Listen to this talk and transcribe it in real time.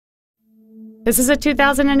This is a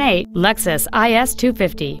 2008 Lexus IS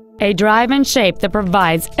 250, a drive and shape that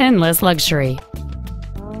provides endless luxury.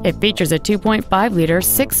 It features a 2.5-liter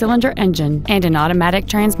six-cylinder engine and an automatic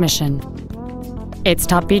transmission. Its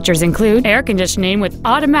top features include air conditioning with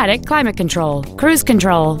automatic climate control, cruise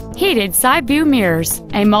control, heated side view mirrors,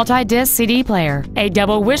 a multi-disc CD player, a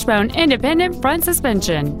double wishbone independent front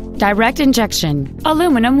suspension, direct injection,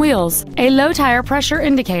 aluminum wheels, a low tire pressure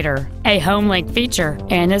indicator, a home link feature,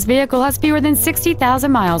 and this vehicle has fewer than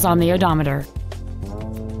 60,000 miles on the odometer.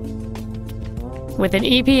 With an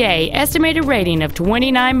EPA estimated rating of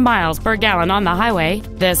 29 miles per gallon on the highway,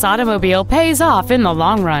 this automobile pays off in the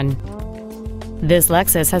long run. This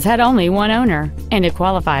Lexus has had only one owner, and it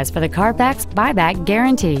qualifies for the Carfax buyback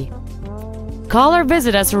guarantee. Call or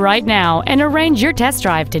visit us right now and arrange your test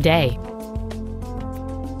drive today.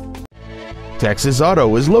 Texas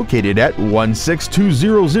Auto is located at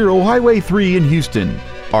 16200 Highway 3 in Houston.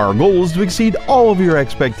 Our goal is to exceed all of your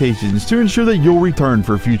expectations to ensure that you'll return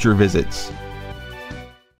for future visits.